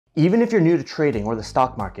Even if you're new to trading or the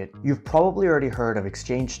stock market, you've probably already heard of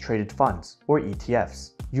exchange-traded funds, or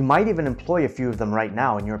ETFs. You might even employ a few of them right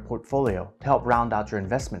now in your portfolio to help round out your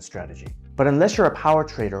investment strategy. But unless you're a power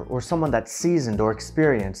trader or someone that's seasoned or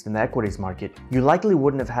experienced in the equities market, you likely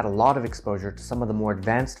wouldn't have had a lot of exposure to some of the more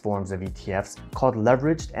advanced forms of ETFs called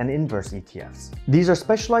leveraged and inverse ETFs. These are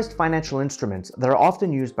specialized financial instruments that are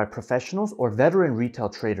often used by professionals or veteran retail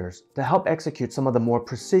traders to help execute some of the more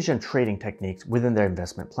precision trading techniques within their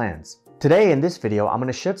investment plans. Today in this video, I'm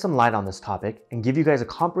going to shed some light on this topic and give you guys a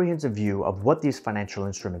comprehensive view of what these financial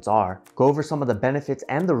instruments are, go over some of the benefits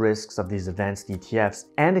and the risks of these advanced ETFs,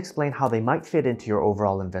 and explain how they might fit into your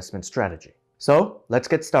overall investment strategy. So let's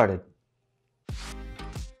get started.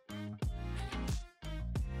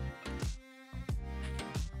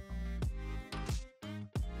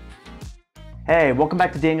 Hey, welcome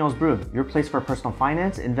back to DANIELSBREW, your place for personal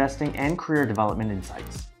finance, investing, and career development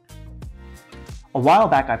insights. A while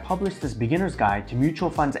back, I published this beginner's guide to mutual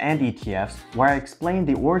funds and ETFs where I explained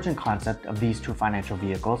the origin concept of these two financial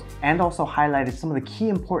vehicles and also highlighted some of the key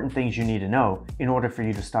important things you need to know in order for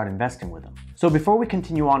you to start investing with them. So before we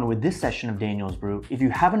continue on with this session of DANIELSBREW, if you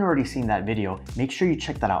haven't already seen that video, make sure you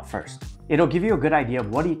check that out first. It'll give you a good idea of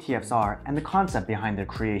what ETFs are and the concept behind their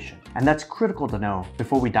creation. And that's critical to know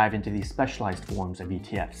before we dive into these specialized forms of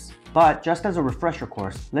ETFs. But just as a refresher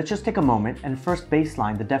course, let's just take a moment and first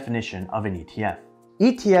baseline the definition of an ETF.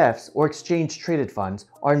 ETFs, or exchange-traded funds,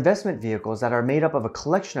 are investment vehicles that are made up of a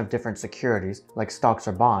collection of different securities, like stocks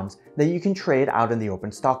or bonds, that you can trade out in the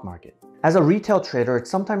open stock market. As a retail trader, it's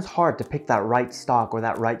sometimes hard to pick that right stock or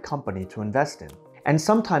that right company to invest in. And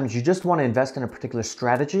sometimes you just want to invest in a particular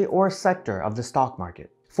strategy or a sector of the stock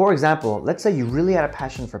market. For example, let's say you really had a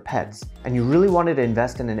passion for pets, and you really wanted to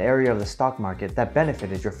invest in an area of the stock market that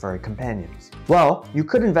benefited your furry companions. Well, you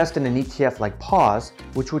could invest in an ETF like PAWS,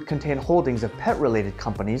 which would contain holdings of pet-related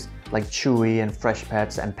companies like Chewy and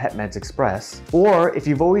Freshpets and PetMeds Express. Or if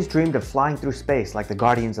you've always dreamed of flying through space like the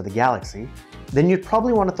Guardians of the Galaxy, then you'd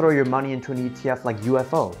probably want to throw your money into an ETF like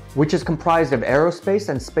UFO, which is comprised of aerospace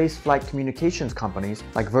and spaceflight communications companies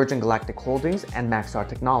like Virgin Galactic Holdings and Maxar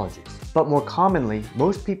Technologies. But more commonly,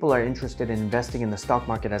 most people are interested in investing in the stock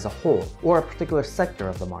market as a whole, or a particular sector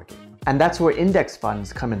of the market. And that's where index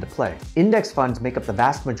funds come into play. Index funds make up the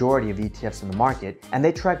vast majority of ETFs in the market, and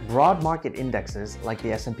they track broad market indexes like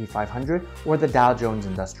the S&P 500 or the Dow Jones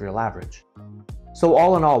Industrial Average. So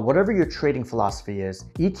all in all, whatever your trading philosophy is,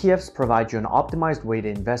 ETFs provide you an optimized way to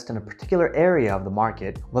invest in a particular area of the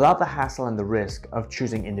market without the hassle and the risk of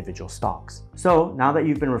choosing individual stocks. So now that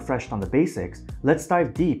you've been refreshed on the basics, let's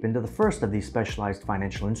dive deep into the first of these specialized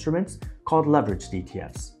financial instruments called leveraged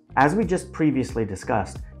ETFs. As we just previously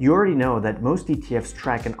discussed, you already know that most ETFs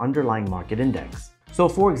track an underlying market index. So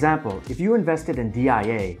for example, if you invested in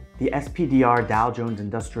DIA, the SPDR Dow Jones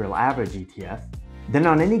Industrial Average ETF, then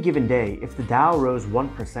on any given day, if the Dow rose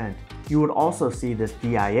 1%, you would also see this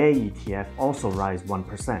DIA ETF also rise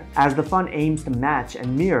 1%, as the fund aims to match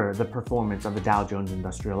and mirror the performance of the Dow Jones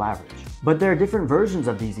Industrial Average. But there are different versions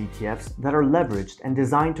of these ETFs that are leveraged and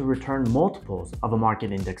designed to return multiples of a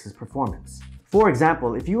market index's performance. For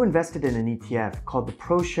example, if you invested in an ETF called the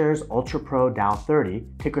ProShares Ultra Pro Dow 30,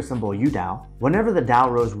 ticker symbol UDOW, whenever the Dow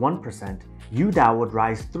rose 1%, UDOW would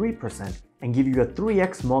rise 3% and give you a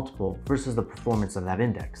 3x multiple versus the performance of that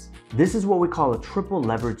index. This is what we call a triple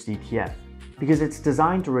leveraged ETF, because it's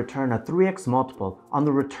designed to return a 3x multiple on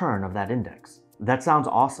the return of that index. That sounds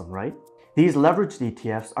awesome, right? These leveraged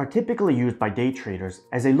ETFs are typically used by day traders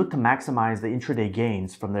as they look to maximize the intraday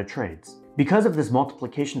gains from their trades. Because of this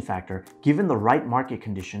multiplication factor, given the right market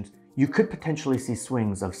conditions, you could potentially see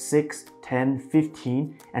swings of 6, 10,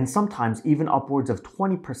 15, and sometimes even upwards of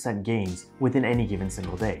 20% gains within any given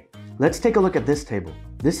single day. Let's take a look at this table.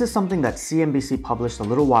 This is something that CNBC published a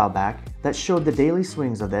little while back that showed the daily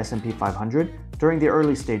swings of the S&P 500 during the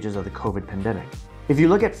early stages of the COVID pandemic. If you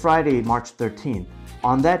look at Friday, March 13th,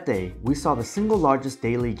 on that day, we saw the single largest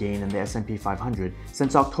daily gain in the S&P 500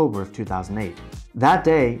 since October of 2008. That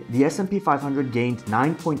day, the S&P 500 gained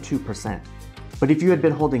 9.2%. But if you had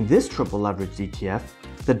been holding this triple leveraged ETF,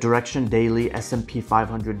 the Direction Daily S&P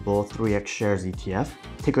 500 Bull 3X Shares ETF,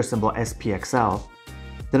 ticker symbol SPXL,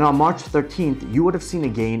 then on March 13th, you would have seen a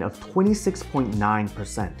gain of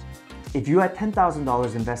 26.9%. If you had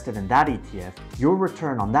 $10,000 invested in that ETF, your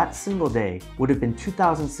return on that single day would have been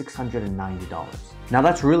 $2,690. Now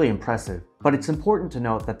that's really impressive, but it's important to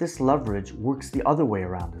note that this leverage works the other way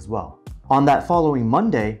around as well. On that following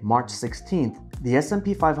Monday, March 16th, the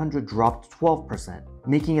S&P 500 dropped 12%,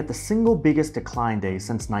 making it the single biggest decline day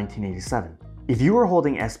since 1987. If you were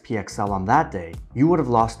holding SPXL on that day, you would have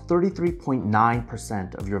lost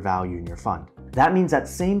 33.9% of your value in your fund. that means that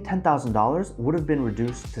same $10,000 would have been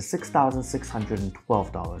reduced to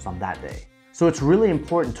 $6,612 on that day. So it's really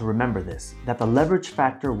important to remember this, that the leverage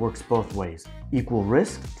factor works both ways, equal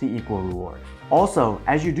risk to equal reward. Also,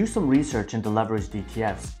 as you do some research into leveraged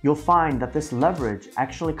ETFs, you'll find that this leverage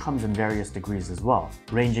actually comes in various degrees as well,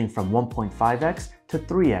 ranging from 1.5x to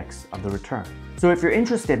 3x of the return. So if you're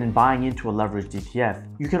interested in buying into a leveraged ETF,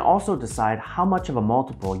 you can also decide how much of a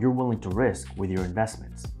multiple you're willing to risk with your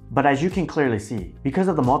investments. But as you can clearly see, because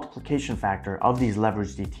of the multiplication factor of these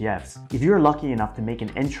leveraged ETFs, if you're lucky enough to make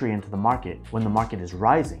an entry into the market when the market is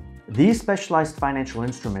rising, these specialized financial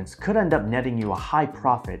instruments could end up netting you a high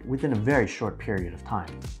profit within a very short period of time.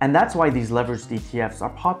 And that's why these leveraged ETFs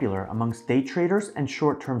are popular amongst day traders and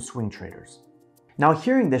short-term swing traders. Now,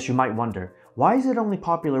 hearing this, you might wonder, why is it only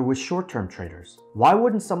popular with short-term traders? Why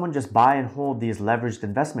wouldn't someone just buy and hold these leveraged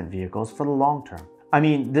investment vehicles for the long term? I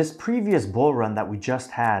mean, this previous bull run that we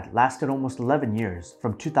just had lasted almost 11 years,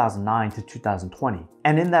 from 2009 to 2020.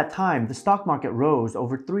 And in that time, the stock market rose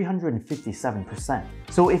over 357%.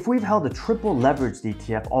 So if we've held a triple leveraged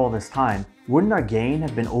ETF all this time, wouldn't our gain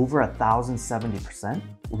have been over 1,070%?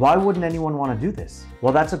 Why wouldn't anyone want to do this?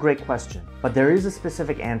 Well, that's a great question, but there is a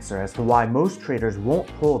specific answer as to why most traders won't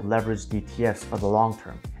hold leveraged ETFs for the long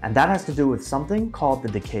term. And that has to do with something called the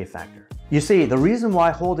decay factor. You see, the reason why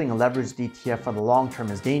holding a leveraged ETF for the long term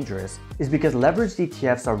is dangerous is because leveraged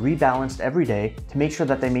ETFs are rebalanced every day to make sure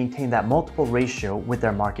that they maintain that multiple ratio with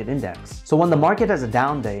their market index. So when the market has a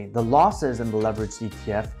down day, the losses in the leveraged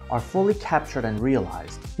ETF are fully captured and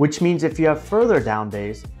realized, which means if you have further down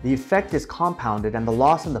days, the effect is compounded and the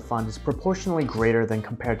loss in the fund is proportionally greater than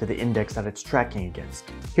compared to the index that it's tracking against.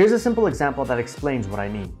 Here's a simple example that explains what I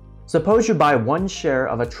mean. Suppose you buy one share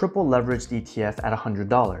of a triple leveraged ETF at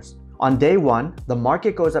 $100. On day one, the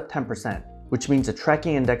market goes up 10%, which means the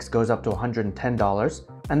tracking index goes up to $110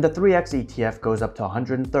 and the 3x ETF goes up to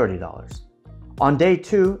 $130. On day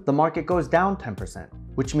two, the market goes down 10%,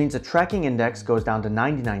 which means the tracking index goes down to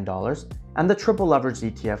 $99 and the triple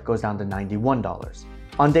leveraged ETF goes down to $91.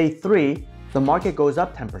 On day three, the market goes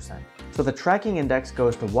up 10%, so the tracking index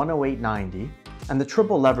goes to $108.90 and the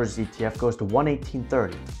triple leveraged ETF goes to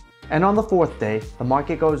 $118.30. And on the fourth day, the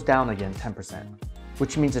market goes down again 10%.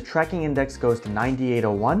 Which means the tracking index goes to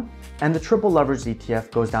 98.01 and the triple leveraged ETF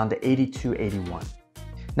goes down to 82.81.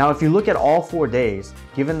 Now, if you look at all 4 days,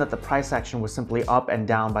 given that the price action was simply up and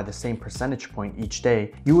down by the same percentage point each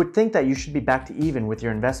day, you would think that you should be back to even with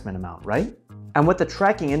your investment amount, right? And with the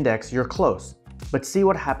tracking index, you're close. But see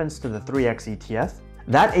what happens to the 3x ETF?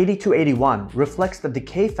 That 82.81 reflects the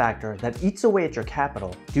decay factor that eats away at your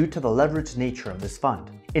capital due to the leveraged nature of this fund.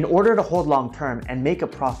 In order to hold long term and make a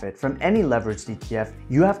profit from any leveraged ETF,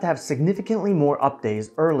 you have to have significantly more up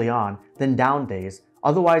days early on than down days,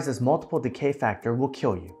 otherwise this multiple decay factor will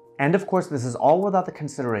kill you. And of course, this is all without the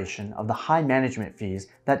consideration of the high management fees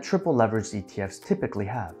that triple leveraged ETFs typically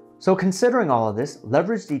have. So considering all of this,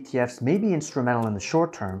 leveraged ETFs may be instrumental in the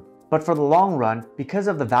short term, but for the long run, because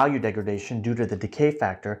of the value degradation due to the decay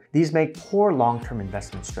factor, these make poor long-term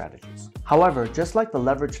investment strategies. However, just like the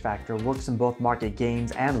leverage factor works in both market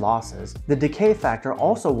gains and losses, the decay factor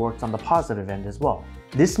also works on the positive end as well.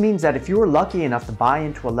 This means that if you were lucky enough to buy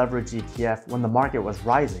into a leveraged ETF when the market was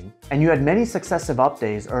rising, and you had many successive up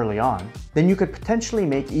days early on, then you could potentially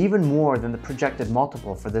make even more than the projected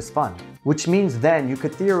multiple for this fund, which means then you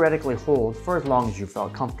could theoretically hold for as long as you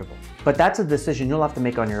felt comfortable. But that's a decision you'll have to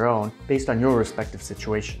make on your own based on your respective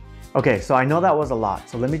situation. Okay, so I know that was a lot,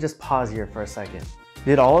 so let me just pause here for a second.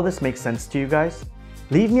 Did all of this make sense to you guys?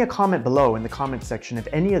 Leave me a comment below in the comment section if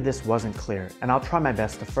any of this wasn't clear, and I'll try my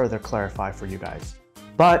best to further clarify for you guys.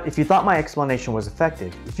 But if you thought my explanation was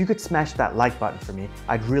effective, if you could smash that like button for me,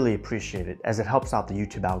 I'd really appreciate it as it helps out the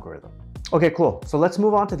YouTube algorithm. Okay, cool. So let's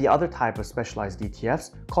move on to the other type of specialized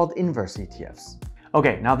ETFs called inverse ETFs.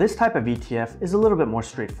 Okay, now this type of ETF is a little bit more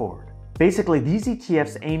straightforward. Basically, these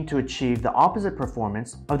ETFs aim to achieve the opposite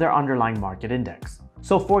performance of their underlying market index.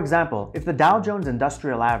 So for example, if the Dow Jones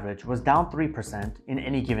Industrial Average was down 3% in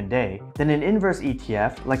any given day, then an inverse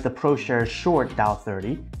ETF like the ProShares Short Dow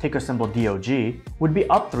 30, ticker symbol DOG, would be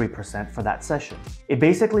up 3% for that session. It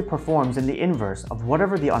basically performs in the inverse of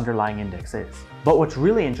whatever the underlying index is. But what's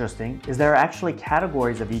really interesting is there are actually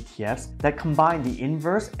categories of ETFs that combine the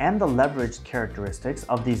inverse and the leveraged characteristics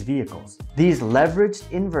of these vehicles. These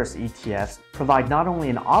leveraged inverse ETFs provide not only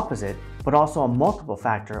an opposite, but also a multiple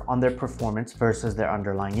factor on their performance versus their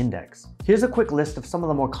underlying index. Here's a quick list of some of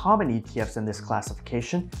the more common ETFs in this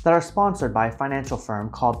classification that are sponsored by a financial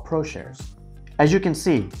firm called ProShares. As you can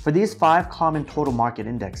see, for these 5 common total market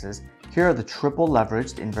indexes, here are the triple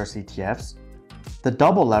leveraged inverse ETFs, the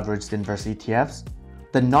double leveraged inverse ETFs,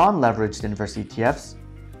 the non-leveraged inverse ETFs,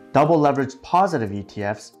 double leveraged positive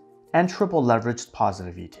ETFs, and triple leveraged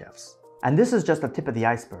positive ETFs. And this is just the tip of the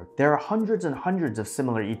iceberg. There are hundreds and hundreds of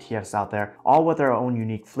similar ETFs out there, all with their own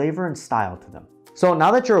unique flavor and style to them. So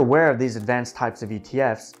now that you're aware of these advanced types of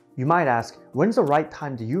ETFs, you might ask, when's the right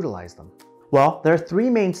time to utilize them? Well, there are three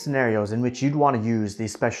main scenarios in which you'd want to use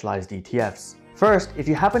these specialized ETFs. First, if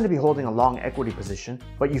you happen to be holding a long equity position,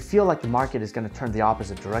 but you feel like the market is going to turn the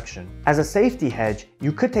opposite direction. As a safety hedge,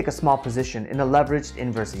 you could take a small position in a leveraged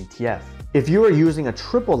inverse ETF. If you are using a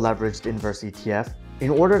triple leveraged inverse ETF, in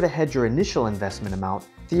order to hedge your initial investment amount,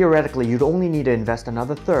 theoretically you'd only need to invest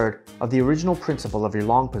another third of the original principal of your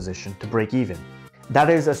long position to break even. That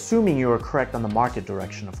is, assuming you are correct on the market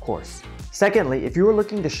direction, of course. Secondly, if you are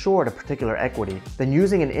looking to short a particular equity, then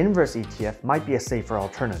using an inverse ETF might be a safer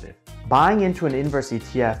alternative. Buying into an inverse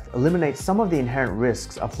ETF eliminates some of the inherent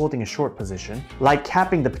risks of holding a short position, like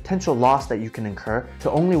capping the potential loss that you can incur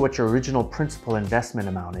to only what your original principal investment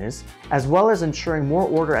amount is, as well as ensuring more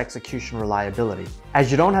order execution reliability,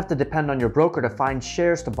 as you don't have to depend on your broker to find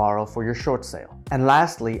shares to borrow for your short sale. And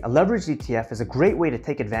lastly, a leveraged ETF is a great way to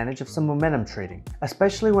take advantage of some momentum trading,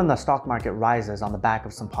 especially when the stock market rises on the back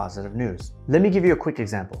of some positive news. Let me give you a quick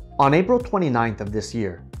example. On April 29th of this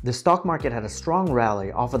year, the stock market had a strong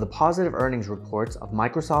rally off of the positive earnings reports of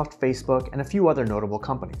Microsoft, Facebook, and a few other notable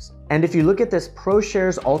companies. And if you look at this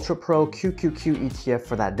ProShares Ultra Pro QQQ ETF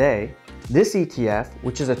for that day, this ETF,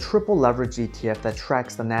 which is a triple leveraged ETF that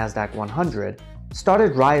tracks the NASDAQ 100,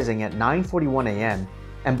 started rising at 9:41 a.m.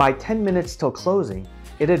 and by 10 minutes till closing,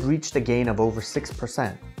 it had reached a gain of over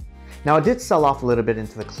 6%. Now it did sell off a little bit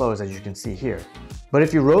into the close, as you can see here. But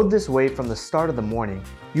if you rode this wave from the start of the morning,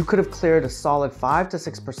 you could have cleared a solid 5 to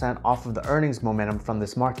 6% off of the earnings momentum from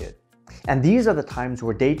this market. And these are the times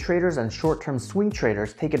where day traders and short-term swing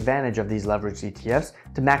traders take advantage of these leveraged ETFs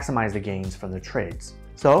to maximize the gains from their trades.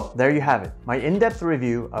 So there you have it, my in-depth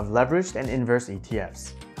review of leveraged and inverse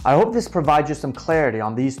ETFs. I hope this provides you some clarity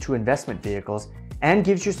on these two investment vehicles and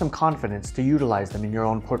gives you some confidence to utilize them in your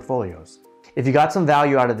own portfolios. If you got some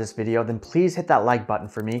value out of this video, then please hit that like button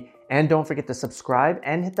for me, and don't forget to subscribe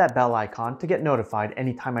and hit that bell icon to get notified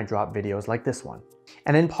anytime I drop videos like this one.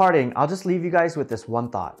 And in parting, I'll just leave you guys with this one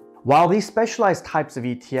thought. While these specialized types of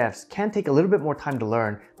ETFs can take a little bit more time to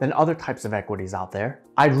learn than other types of equities out there,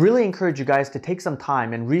 I'd really encourage you guys to take some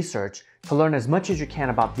time and research to learn as much as you can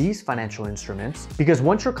about these financial instruments, because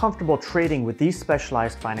once you're comfortable trading with these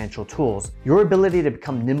specialized financial tools, your ability to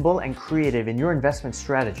become nimble and creative in your investment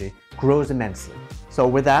strategy grows immensely. So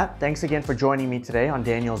with that, thanks again for joining me today on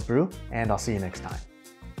Daniel's Brew, and I'll see you next time.